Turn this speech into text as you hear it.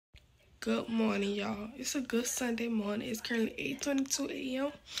Good morning, y'all. It's a good Sunday morning. It's currently 8:22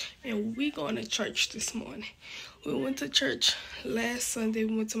 a.m. and we going to church this morning. We went to church last Sunday.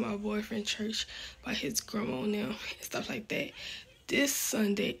 We went to my boyfriend's church by his grandma and them and stuff like that. This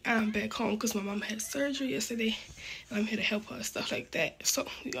Sunday, I'm back home because my mom had surgery yesterday and I'm here to help her and stuff like that. So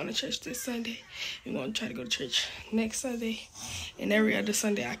we're going to church this Sunday. We're going to try to go to church next Sunday and every other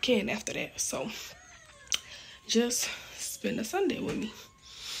Sunday I can after that. So just spend a Sunday with me.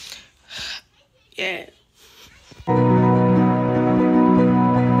 Yeah.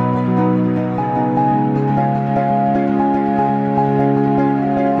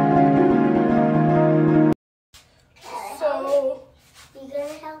 So, you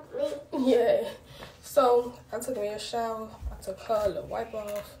gonna help me? Yeah. So, I took me a shower. I took her a little wipe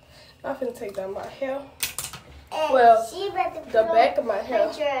off. I'm finna take down my hair. And well, the back of my hair.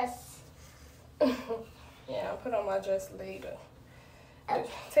 My dress. Yeah, I'll put on my dress later. Okay.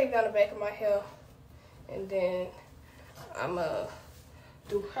 Take down the back of my hair. And then I'm gonna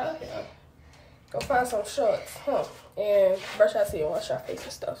do her hair. Go find some shorts, and brush our teeth and wash our face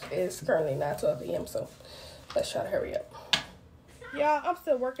and stuff. It's currently 9:12 a.m. so let's try to hurry up. Y'all, I'm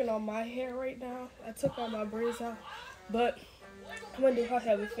still working on my hair right now. I took all my braids out, but I'm gonna do her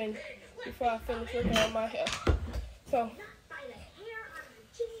hair before I finish working on my hair. So.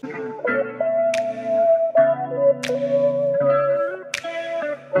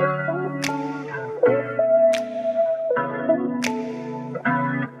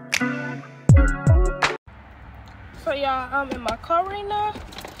 So y'all, I'm in my car right now.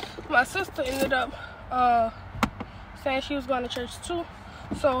 My sister ended up saying she was going to church too.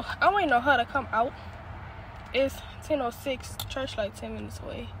 So I'm waiting on her to come out. It's 10:06, church like 10 minutes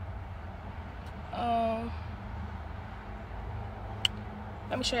away.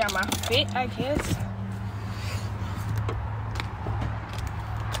 Let me show y'all my fit, I guess.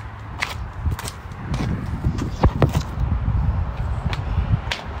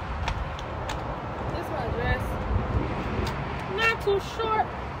 Not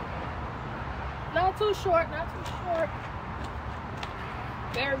too short.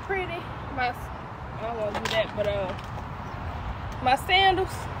 Very pretty. I don't want to do that, but my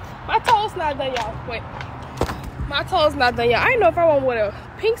sandals. My toes not done, y'all. Wait. My toes not done, y'all. I didn't know if I want to wear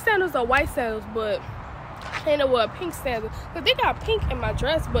pink sandals or white sandals, but I didn't know what pink sandals. Cause they got pink in my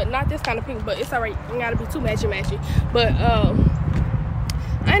dress, but not this kind of pink. But it's alright. It gotta be too matchy. But I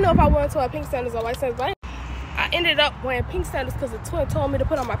didn't know if I wanted to wear pink sandals or white sandals. But I ended up wearing pink sandals because the twin told me to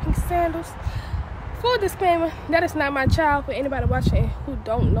put on my pink sandals. Full disclaimer, that is not my child. For anybody watching who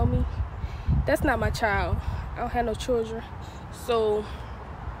don't know me, that's not my child. I don't have no children. So,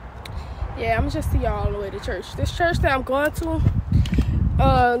 yeah, I'm just see y'all on the way to church. This church that I'm going to,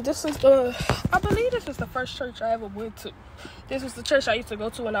 I believe this is the first church I ever went to. This was the church I used to go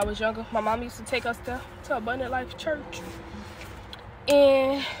to when I was younger. My mom used to take us there to Abundant Life Church.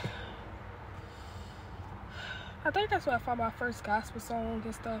 And I think that's where I found my first gospel song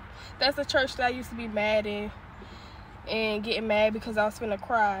and stuff. That's the church that I used to be mad in and getting mad because I was finna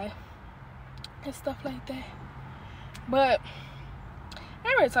cry and stuff like that. But I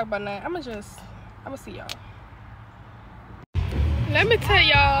ain't ready to talk about that. I'm gonna see y'all. Let me tell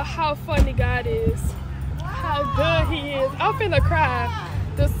y'all how funny God is. How good he is. I'm finna cry.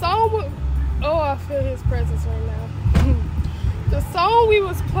 The song, I feel his presence right now. The song we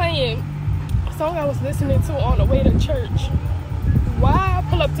was playing, song I was listening to on the way to church. Why I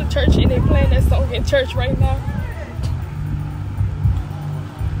pull up to church and they playing that song in church right now?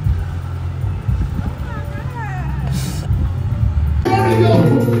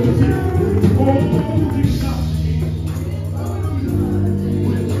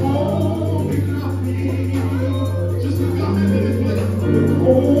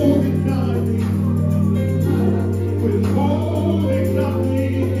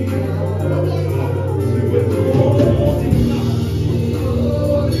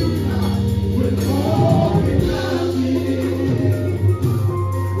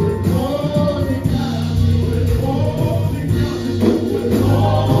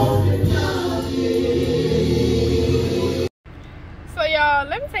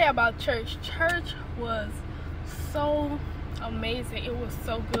 Let me tell you about church. Church was so amazing. It was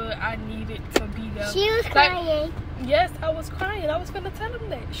so good. I needed to be there. She was crying. Yes, I was crying. I was gonna tell him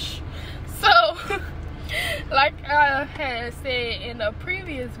that. So, like I had said in a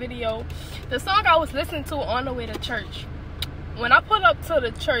previous video, the song I was listening to on the way to church, when I pulled up to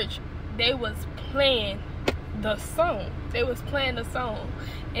the church, they was playing the song. They was playing the song,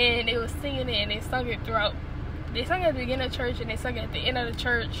 and they was singing it, and they sung it throughout They sung at the beginning of church and they sung at the end of the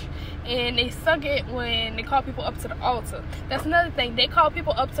church, and they sung it when they call people up to the altar. That's another thing. They call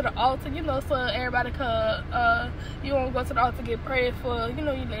people up to the altar, you know, so everybody could, you want to go to the altar, get prayed for, you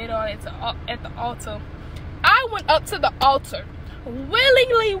know, you lay it all at the altar. I went up to the altar.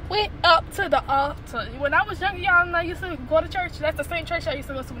 Willingly went up to the altar. When I was younger, y'all, and I used to go to church. That's the same church I used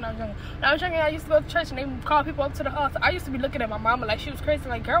to go to when I was younger. When I was younger, I used to go to church and they would call people up to the altar. I used to be looking at my mama like she was crazy.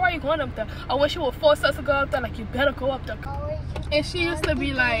 Like, girl, why you going up there? Or when she would force us to go up there, like, you better go up there. And she used to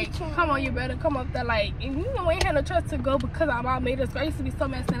be like, come on, you better come up there. Like, and you know, we ain't had no choice to go because our mom made us. I used to be so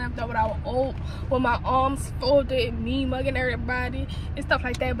mad standing up there with my arms folded, me mugging everybody and stuff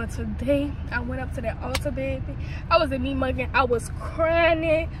like that. But today, I went up to that altar, baby. I wasn't me mugging. I was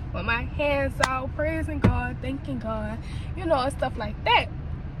crying with my hands out, praising God, thanking God, you know, and stuff like that.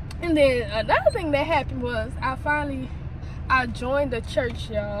 And then another thing that happened was I joined the church,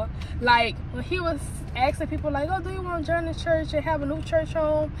 y'all. Like, when he was asking people like, oh, do you want to join the church and have a new church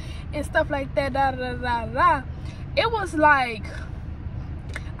home and stuff like that, it was like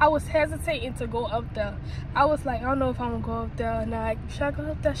I was hesitating to go up there. I was like, I don't know if I'm gonna go up there or not. Should I go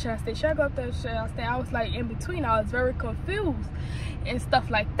up there? Should I stay? Should I go up there? Should I stay? I was like in between. I was very confused and stuff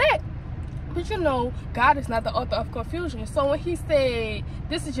like that. But you know, God is not the author of confusion. So when he said,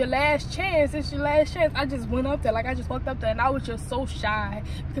 this is your last chance, this is your last chance, I just went up there. Like, I just walked up there and I was just so shy.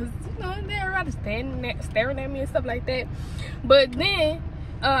 Because, you know, everybody staring at me and stuff like that. But then,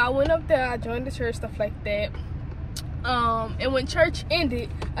 I went up there, I joined the church, stuff like that. And when church ended,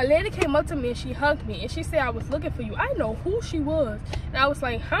 a lady came up to me and she hugged me and she said, I was looking for you. I didn't know who she was. And I was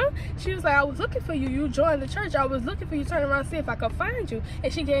like, huh? She was like, I was looking for you. You joined the church. I was looking for you. Turn around and see if I could find you.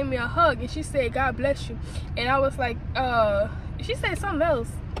 And she gave me a hug and she said, God bless you. And I was like, she said something else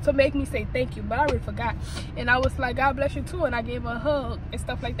to make me say thank you, but I already forgot. And I was like, God bless you too. And I gave her a hug and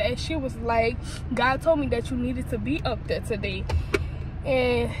stuff like that. And she was like, God told me that you needed to be up there today.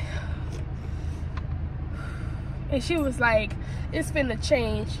 And she was like, it's finna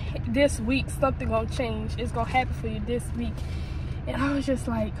change this week. Something gonna change. It's gonna happen for you this week. And I was just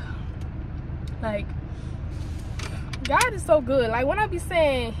like, God is so good. Like, when I be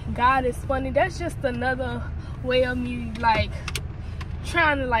saying God is funny, that's just another way of me, like,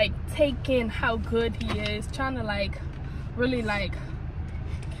 trying to, like, take in how good he is. Trying to, like, really, like,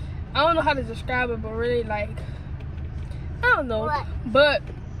 I don't know how to describe it, but really, like, I don't know. But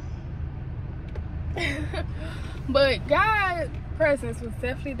but God's presence was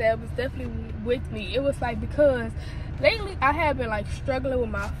definitely there. It was definitely with me. It was like, because lately I have been like struggling with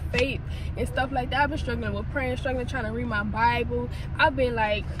my faith and stuff like that. I've been struggling with praying, struggling trying to read my Bible. I've been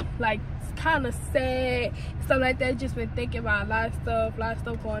like kind of sad, stuff like that. Just been thinking about a lot of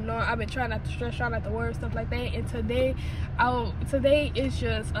stuff going on. I've been trying not to stress, trying not to worry, stuff like that. And today is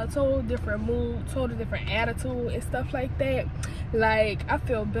just a total different mood, total different attitude and stuff like that. Like, I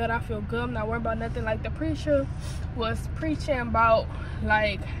feel better, I feel good, I'm not worried about nothing. Like, the preacher was preaching about,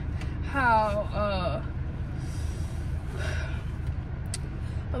 like, how,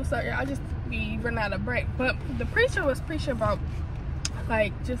 I'm sorry, I just be running out of breath. But the preacher was preaching about,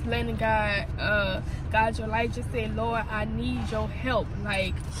 like, just letting God guide your life. Just say, Lord, I need your help.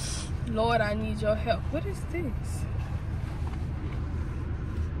 Like, Lord, I need your help. What is this?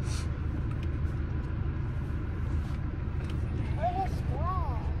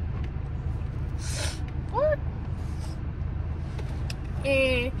 What?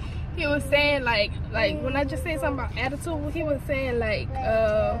 And he was saying, like when I just said something about attitude, he was saying, like,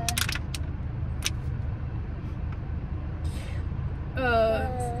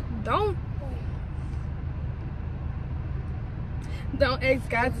 don't ask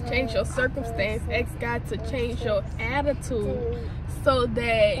God to change your circumstance. Ask God to change your attitude so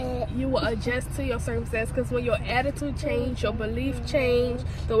that you will adjust to your circumstance. Because when your attitude change, your belief change,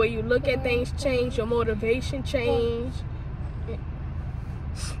 the way you look at things change, your motivation change.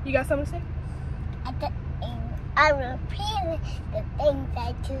 You got something to say? I'm repeating the things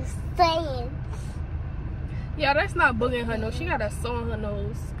that you're saying. Yeah, that's not bugging her nose. She got a sore on her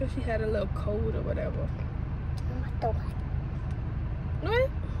nose because she had a little cold or whatever. What?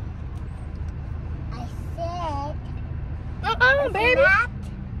 I said. Baby. Not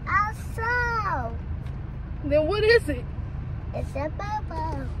also. Then what is it? It's a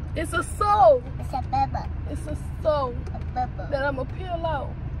bubble. It's a soul. It's a bubble. It's a soul A bubble. that I'm gonna peel out.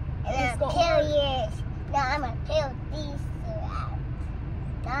 And It's I'm gonna peel hurt. yours. Now I'm gonna peel these two out.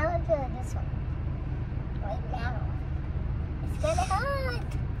 Now I'm gonna peel this one. Right now. It's gonna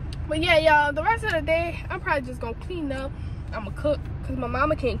hurt. But yeah, y'all, the rest of the day, I'm probably just gonna clean up. I'm gonna cook, because my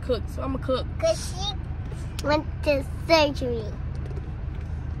mama can't cook, so I'm gonna cook. Because she went to surgery.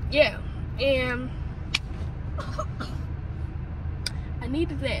 Yeah, and I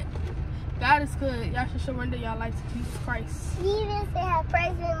needed that. God is good. Y'all should surrender y'all life to Jesus Christ. Jesus said have praise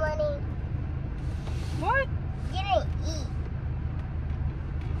and money. What? You didn't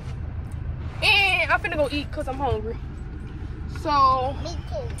eat. And I'm finna go eat because I'm hungry. So, Me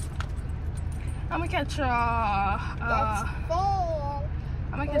too. I'm gonna catch y'all. That's fair.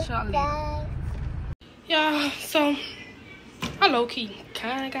 I'm gonna catch y'all later. Yeah, so I low-key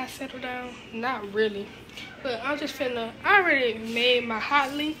kinda got settled down. Not really. But I'm just finna, I already made my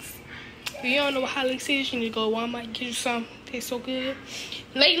hot links. If you don't know what hot links is, you need to go to Walmart, get you some. Tastes so good.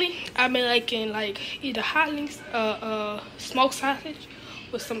 Lately, I've been liking like either hot links, smoked sausage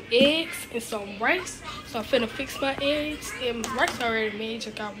with some eggs and some rice. So I'm finna fix my eggs and my rice already made.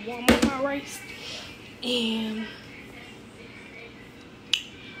 Just got warm up my rice. And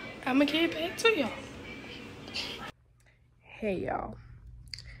I'm gonna get back to y'all. Hey y'all,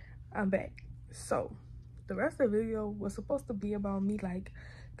 I'm back. So the rest of the video was supposed to be about me like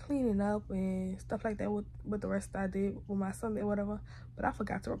cleaning up and stuff like that with the rest I did with my son and whatever, but I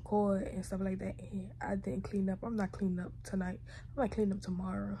forgot to record and stuff like that, and I didn't clean up. I'm not cleaning up tonight. I might clean up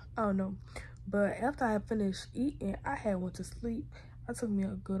tomorrow. I don't know. But after I finished eating, I had went to sleep. I took me a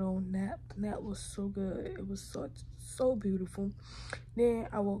good old nap. The nap was so good. It was so beautiful. Then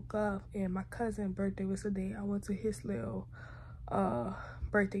I woke up and my cousin's birthday was today. I went to his little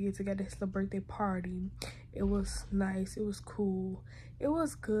birthday get together, his little birthday party. It was nice. It was cool. It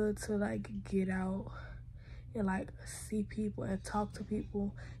was good to like get out and like see people and talk to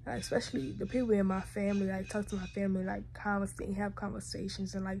people, like, especially the people in my family. Like talk to my family, like conversate, have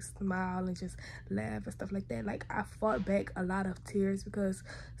conversations and like smile and just laugh and stuff like that. Like I fought back a lot of tears because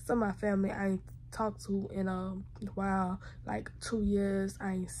some of my family I ain't talked to in a while, like 2 years.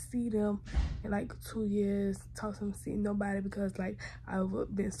 I ain't see them in like 2 years, talk to them, see nobody, because like I've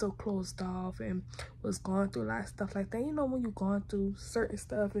been so closed off and was going through a lot of stuff like that. You know, when you're going through certain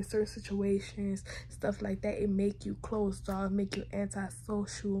stuff in certain situations, stuff like that, it make you closed off, make you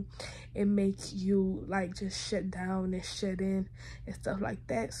antisocial, it make you like just shut down and shut in and stuff like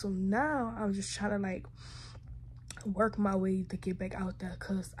that. So now I'm just trying to like work my way to get back out there,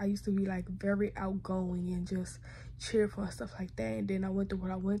 because I used to be like very outgoing and just cheerful and stuff like that, and then I went through what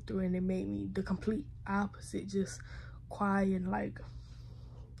I went through and it made me the complete opposite, just quiet and like,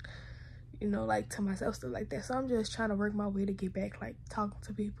 you know, like to myself, stuff like that. So I'm just trying to work my way to get back, like talking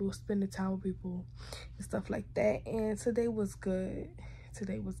to people, spending time with people and stuff like that. And today was good.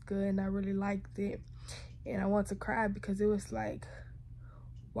 Today was good and I really liked it, and I want to cry because it was like,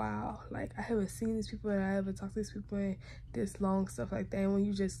 wow, like I haven't seen these people and I haven't talked to these people in this long, stuff like that. And when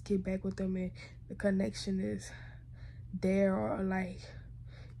you just get back with them and the connection is there, or like,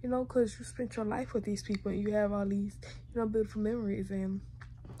 you know, because you spent your life with these people and you have all these, you know, beautiful memories, and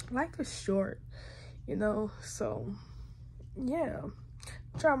life is short, you know. So yeah,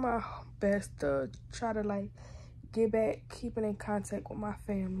 try my best to try to like get back, keeping in contact with my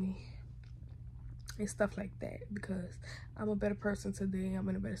family and stuff like that, because I'm a better person today. I'm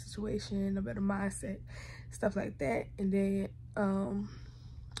in a better situation, a better mindset, stuff like that. And then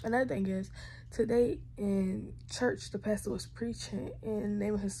another thing is, today in church the pastor was preaching and the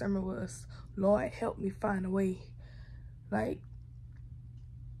name of his sermon was Lord Help Me Find a Way. Like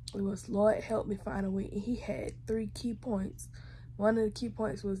it was Lord Help Me Find a Way, and he had 3 key points. One of the key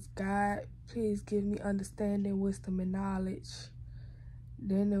points was, God, please give me understanding, wisdom, and knowledge.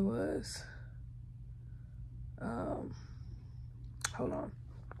 Then it was hold on.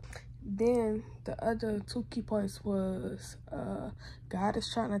 Then the other 2 key points was God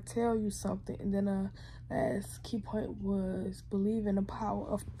is trying to tell you something. And then last key point was believe in the power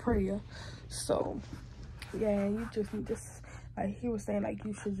of prayer. So yeah, you just need this, like he was saying, like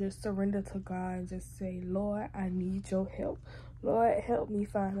you should just surrender to God and just say, Lord, I need your help. Lord, help me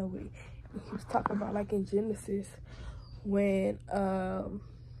find a way. And he was talking about like in Genesis when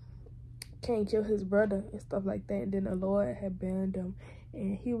Cain killed his brother and stuff like that, and then the Lord had banned him,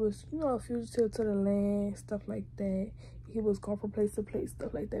 and he was, you know, a fugitive to the land, stuff like that. He was going from place to place,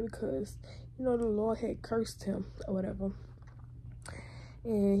 stuff like that, because, you know, the Lord had cursed him or whatever,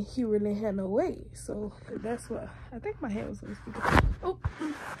 and he really had no way. So that's what I think my hair was on speaker. Oh,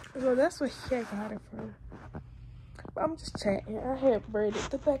 so that's what he had got it from. But I'm just chatting. I had braided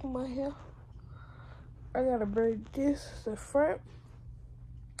the back of my hair. I gotta braid this, the front.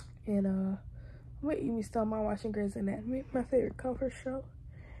 And I'm gonna eat me some. I'm watching Grey's Anatomy, my favorite comfort show.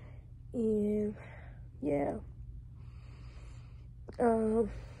 And yeah,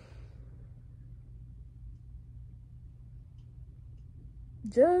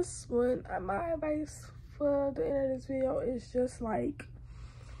 just when my advice for the end of this video is just like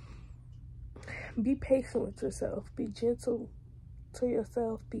be patient with yourself. Be gentle to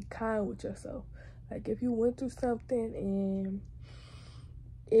yourself. Be kind with yourself. Like, if you went through something and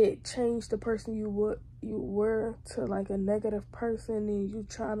it changed the person you were to like a negative person, and you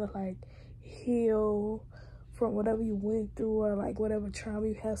trying to like heal from whatever you went through, or like whatever trauma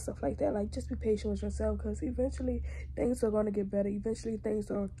you had, stuff like that, like just be patient with yourself, because eventually things are going to get better. Eventually things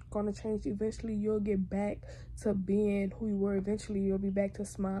are going to change. Eventually you'll get back to being who you were. Eventually you'll be back to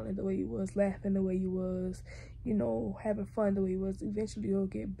smiling the way you was, laughing the way you was, you know, having fun the way you was. Eventually you'll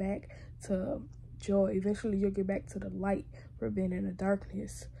get back to joy. Eventually you'll get back to the light for being in the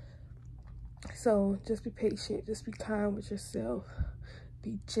darkness. So just be patient, just be kind with yourself,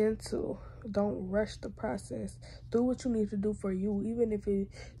 be gentle, don't rush the process. Do what you need to do for you, even if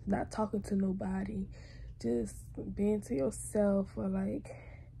it's not talking to nobody, just being to yourself, or like,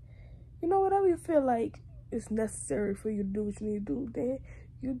 you know, whatever you feel like is necessary for you to do what you need to do, then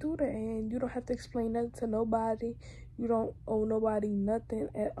you do that. And you don't have to explain nothing to nobody. You don't owe nobody nothing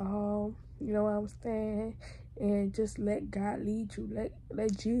at all. You know what I'm saying? And just let God lead you.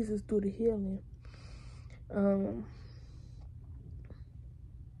 Let Jesus do the healing.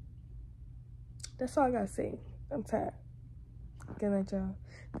 That's all I gotta say. I'm tired. Good night, y'all.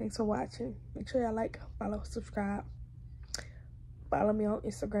 Thanks for watching. Make sure y'all like, follow, subscribe. Follow me on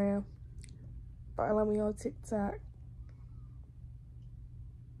Instagram. Follow me on TikTok.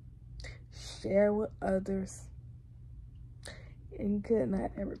 Share with others. And good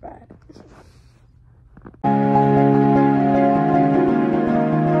night, everybody.